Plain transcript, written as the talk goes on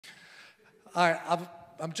All right,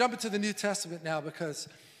 I'm jumping to the New Testament now because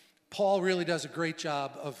Paul really does a great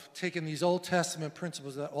job of taking these Old Testament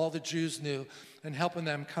principles that all the Jews knew and helping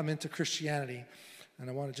them come into Christianity. And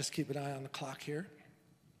I want to just keep an eye on the clock here.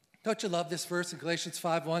 Don't you love this verse in Galatians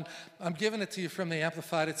 5:1? I'm giving it to you from the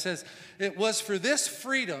Amplified. It says, "It was for this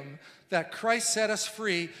freedom that Christ set us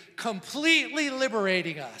free, completely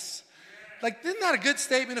liberating us." Like, isn't that a good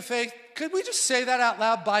statement of faith? Could we just say that out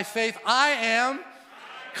loud by faith? I am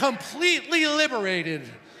completely liberated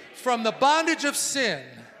from the bondage of sin.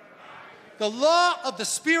 The law of the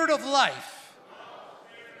Spirit of life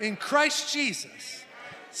in Christ Jesus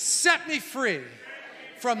set me free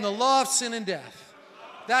from the law of sin and death.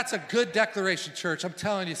 That's a good declaration, church. I'm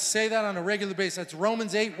telling you, say that on a regular basis. That's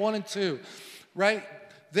Romans 8:1 and 2, right?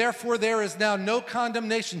 Therefore, there is now no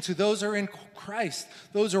condemnation to those who are in Christ,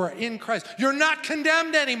 those who are in Christ. You're not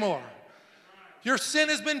condemned anymore. Your sin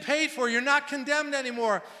has been paid for. You're not condemned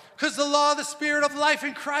anymore because the law of the Spirit of life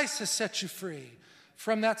in Christ has set you free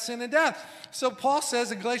from that sin and death. So Paul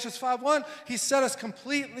says in Galatians 5:1, he set us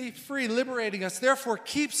completely free, liberating us. Therefore,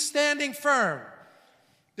 keep standing firm.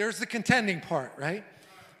 There's the contending part, right?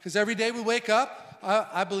 Because every day we wake up,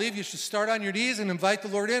 I believe you should start on your knees and invite the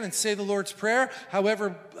Lord in and say the Lord's Prayer.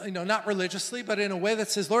 However, not religiously, but in a way that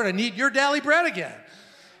says, Lord, I need your daily bread again.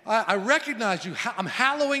 I recognize you. I'm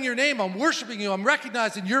hallowing your name. I'm worshiping you. I'm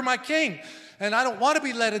recognizing you're my king. And I don't want to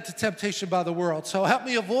be led into temptation by the world. So help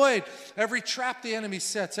me avoid every trap the enemy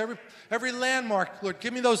sets, every landmark. Lord,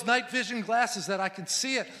 give me those night vision glasses that I can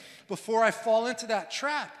see it before I fall into that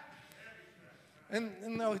trap.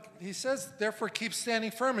 And he says, therefore, keep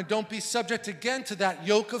standing firm and don't be subject again to that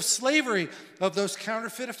yoke of slavery of those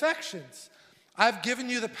counterfeit affections. I've given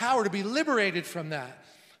you the power to be liberated from that.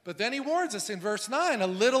 But then he warns us in verse 9, a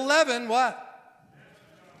little leaven, what?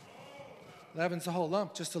 Leaven's the whole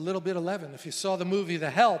lump, just a little bit of leaven. If you saw the movie The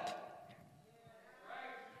Help,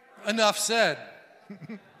 enough said.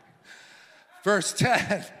 Verse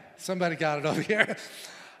 10, somebody got it over here.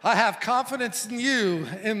 I have confidence in you,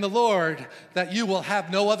 in the Lord, that you will have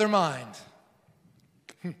no other mind.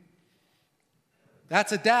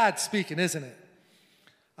 That's a dad speaking, isn't it?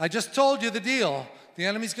 I just told you the deal. The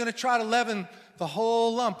enemy's going to try to leaven the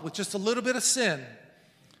whole lump with just a little bit of sin.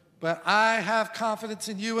 But I have confidence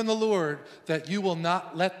in you and the Lord that you will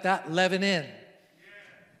not let that leaven in.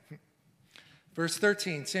 Verse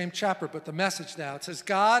 13, same chapter, but the message now. It says,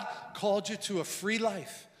 God called you to a free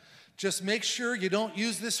life. Just make sure you don't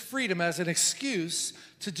use this freedom as an excuse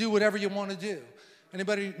to do whatever you want to do.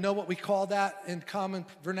 Anybody know what we call that in common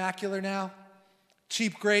vernacular now?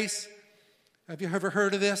 Cheap grace. Have you ever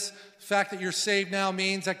heard of this? The fact that you're saved now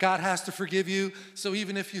means that God has to forgive you. So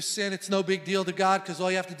even if you sin, it's no big deal to God because all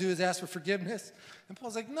you have to do is ask for forgiveness. And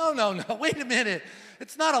Paul's like, no, wait a minute.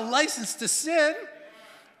 It's not a license to sin.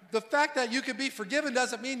 The fact that you can be forgiven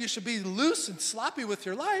doesn't mean you should be loose and sloppy with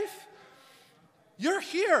your life. You're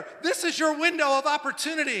here. This is your window of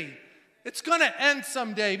opportunity. It's going to end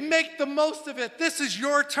someday. Make the most of it. This is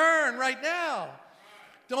your turn right now.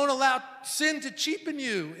 Don't allow sin to cheapen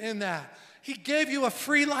you in that. He gave you a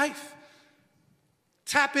free life.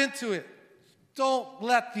 Tap into it. Don't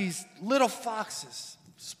let these little foxes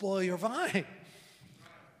spoil your vine.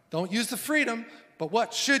 Don't use the freedom, but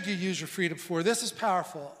what should you use your freedom for? This is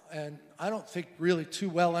powerful, and I don't think really too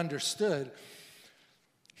well understood.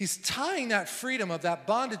 He's tying that freedom of that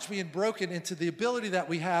bondage being broken into the ability that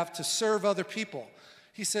we have to serve other people.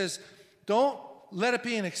 He says, don't let it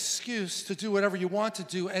be an excuse to do whatever you want to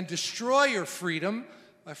do and destroy your freedom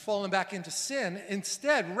by falling back into sin.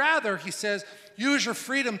 Instead, rather, he says, use your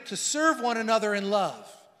freedom to serve one another in love.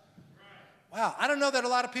 Wow, I don't know that a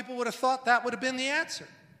lot of people would have thought that would have been the answer.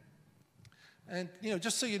 And,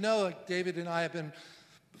 just so you know, like David and I have been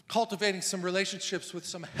cultivating some relationships with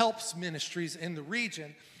some helps ministries in the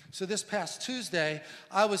region. So this past Tuesday,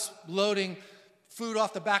 I was loading food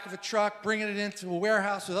off the back of a truck, bringing it into a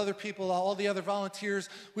warehouse with other people, all the other volunteers.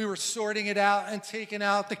 We were sorting it out and taking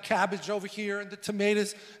out the cabbage over here and the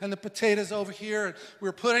tomatoes and the potatoes over here. And we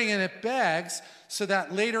were putting it in bags so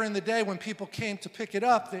that later in the day when people came to pick it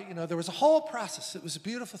up, there was a whole process. It was a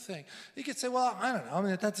beautiful thing. You could say, well, I don't know.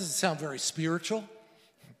 That doesn't sound very spiritual.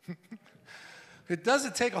 It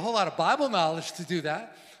doesn't take a whole lot of Bible knowledge to do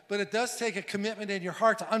that. But it does take a commitment in your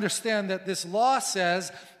heart to understand that this law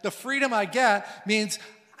says the freedom I get means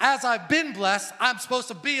as I've been blessed, I'm supposed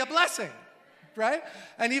to be a blessing, right?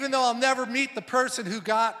 And even though I'll never meet the person who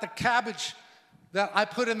got the cabbage that I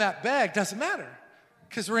put in that bag, doesn't matter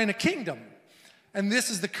because we're in a kingdom. And this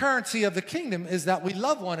is the currency of the kingdom, is that we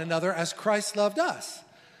love one another as Christ loved us.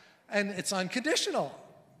 And it's unconditional.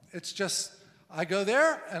 It's just I go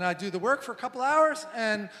there and I do the work for a couple hours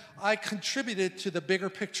and I contributed to the bigger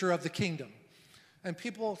picture of the kingdom. And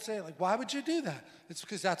people say, like, why would you do that? It's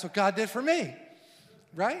because that's what God did for me,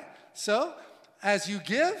 right? So as you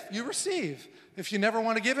give, you receive. If you never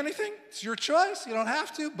want to give anything, it's your choice. You don't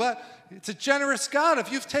have to, but it's a generous God.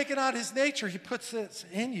 If you've taken on his nature, he puts this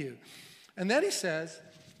in you. And then he says,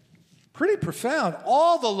 pretty profound,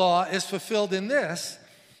 all the law is fulfilled in this: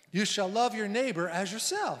 you shall love your neighbor as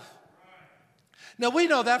yourself. Now, we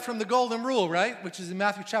know that from the golden rule, right? Which is in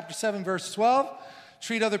Matthew chapter 7, verse 12.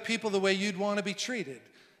 Treat other people the way you'd want to be treated.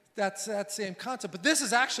 That's that same concept. But this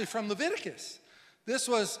is actually from Leviticus. This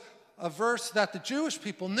was a verse that the Jewish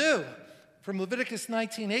people knew. From Leviticus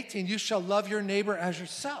 19:18, you shall love your neighbor as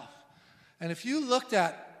yourself. And if you looked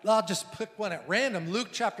at, I'll just pick one at random, Luke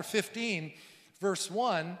chapter 15, verse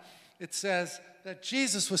 1, it says that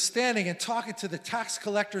Jesus was standing and talking to the tax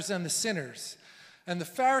collectors and the sinners. And the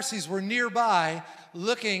Pharisees were nearby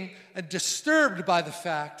looking and disturbed by the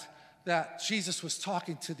fact that Jesus was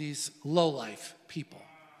talking to these lowlife people,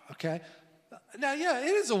 okay? Now, yeah,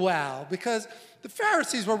 it is a wow, because the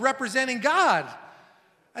Pharisees were representing God.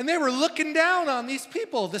 And they were looking down on these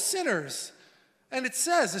people, the sinners. And it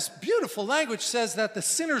says, this beautiful language says that the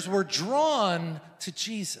sinners were drawn to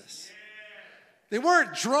Jesus. They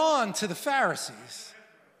weren't drawn to the Pharisees.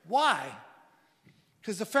 Why?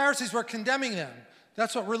 Because the Pharisees were condemning them.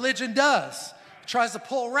 That's what religion does. It tries to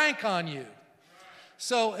pull rank on you.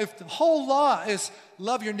 So if the whole law is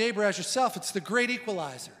love your neighbor as yourself, it's the great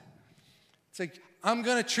equalizer. It's like, I'm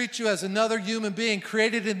going to treat you as another human being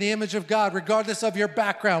created in the image of God, regardless of your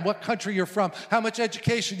background, what country you're from, how much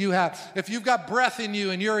education you have. If you've got breath in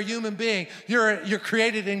you and you're a human being, you're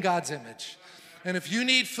created in God's image. And if you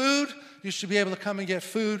need food, you should be able to come and get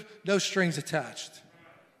food, no strings attached.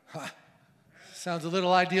 Huh. Sounds a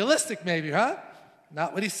little idealistic maybe, huh?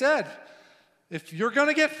 Not what he said. If you're going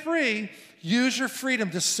to get free, use your freedom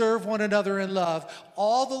to serve one another in love.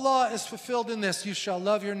 All the law is fulfilled in this: you shall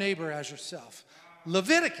love your neighbor as yourself.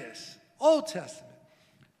 Leviticus, Old Testament,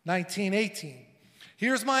 19:18.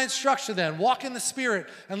 Here's my instruction then: walk in the Spirit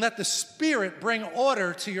and let the Spirit bring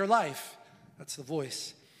order to your life. That's the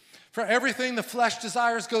voice. For everything the flesh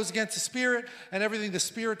desires goes against the Spirit, and everything the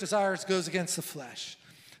Spirit desires goes against the flesh.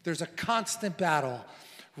 There's a constant battle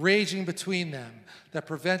raging between them that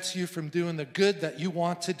prevents you from doing the good that you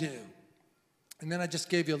want to do. And then I just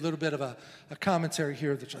gave you a little bit of a commentary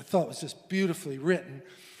here, which I thought was just beautifully written.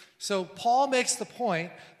 So Paul makes the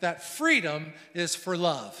point that freedom is for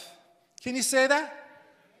love. Can you say that?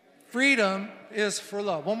 Freedom is for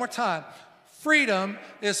love. One more time. Freedom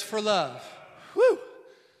is for love. Whew.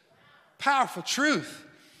 Powerful truth.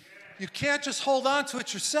 You can't just hold on to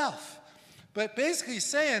it yourself. But basically he's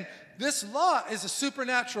saying this law is a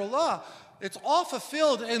supernatural law. It's all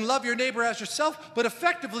fulfilled in love your neighbor as yourself, but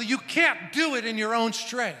effectively you can't do it in your own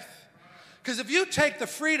strength. Because if you take the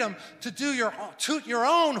freedom to toot your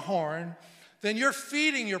own horn, then you're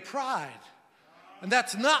feeding your pride. And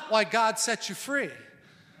that's not why God set you free.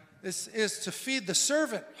 This is to feed the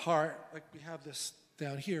servant heart, like we have this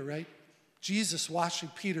down here, right? Jesus washing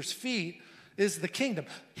Peter's feet is the kingdom.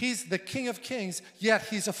 He's the King of Kings, yet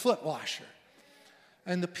he's a foot washer.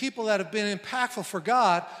 And the people that have been impactful for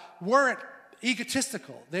God weren't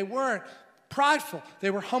egotistical. They weren't prideful. They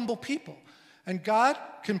were humble people. And God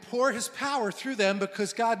can pour his power through them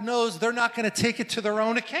because God knows they're not going to take it to their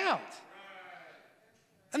own account.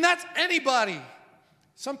 And that's anybody.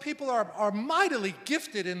 Some people are mightily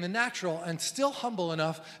gifted in the natural and still humble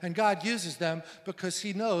enough, and God uses them because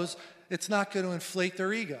he knows it's not going to inflate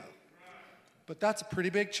their ego. But that's a pretty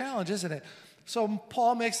big challenge, isn't it? So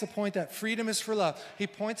Paul makes the point that freedom is for love. He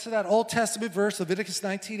points to that Old Testament verse, Leviticus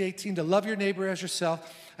 19:18, to love your neighbor as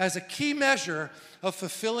yourself, as a key measure of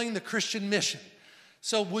fulfilling the Christian mission.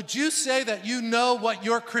 So would you say that you know what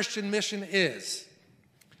your Christian mission is?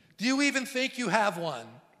 Do you even think you have one?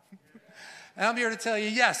 And I'm here to tell you,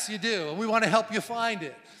 yes, you do, and we want to help you find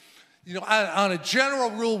it. You know, on a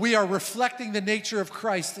general rule, we are reflecting the nature of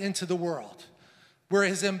Christ into the world. We're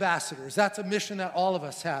his ambassadors. That's a mission that all of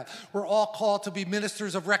us have. We're all called to be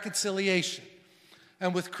ministers of reconciliation.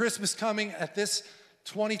 And with Christmas coming at this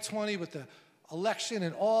 2020, with the election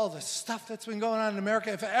and all the stuff that's been going on in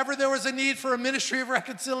America, if ever there was a need for a ministry of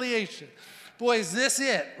reconciliation, boy, is this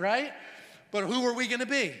it, right? But who are we going to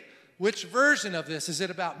be? Which version of this? Is it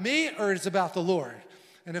about me or is it about the Lord?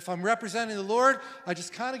 And if I'm representing the Lord, I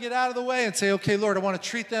just kind of get out of the way and say, okay, Lord, I want to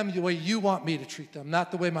treat them the way you want me to treat them, not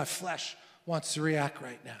the way my flesh wants to react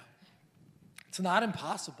right now. It's not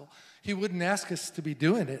impossible. He wouldn't ask us to be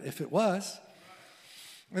doing it if it was.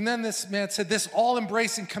 And then this man said, this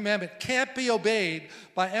all-embracing commandment can't be obeyed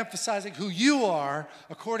by emphasizing who you are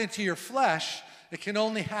according to your flesh. It can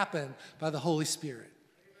only happen by the Holy Spirit.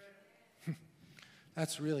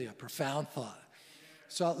 That's really a profound thought.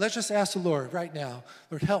 So let's just ask the Lord right now,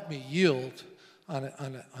 Lord, help me yield on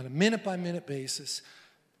a minute-by-minute basis,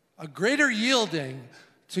 a greater yielding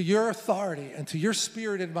to your authority and to your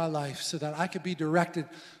spirit in my life so that I could be directed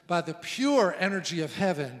by the pure energy of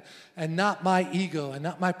heaven and not my ego and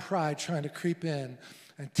not my pride trying to creep in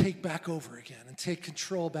and take back over again and take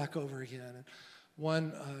control back over again.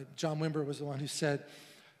 And John Wimber was the one who said,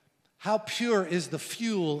 how pure is the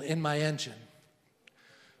fuel in my engine?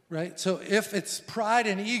 Right? So if it's pride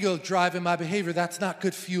and ego driving my behavior, that's not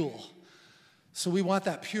good fuel. So we want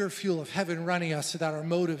that pure fuel of heaven running us so that our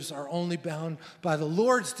motives are only bound by the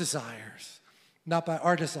Lord's desires, not by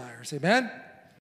our desires. Amen?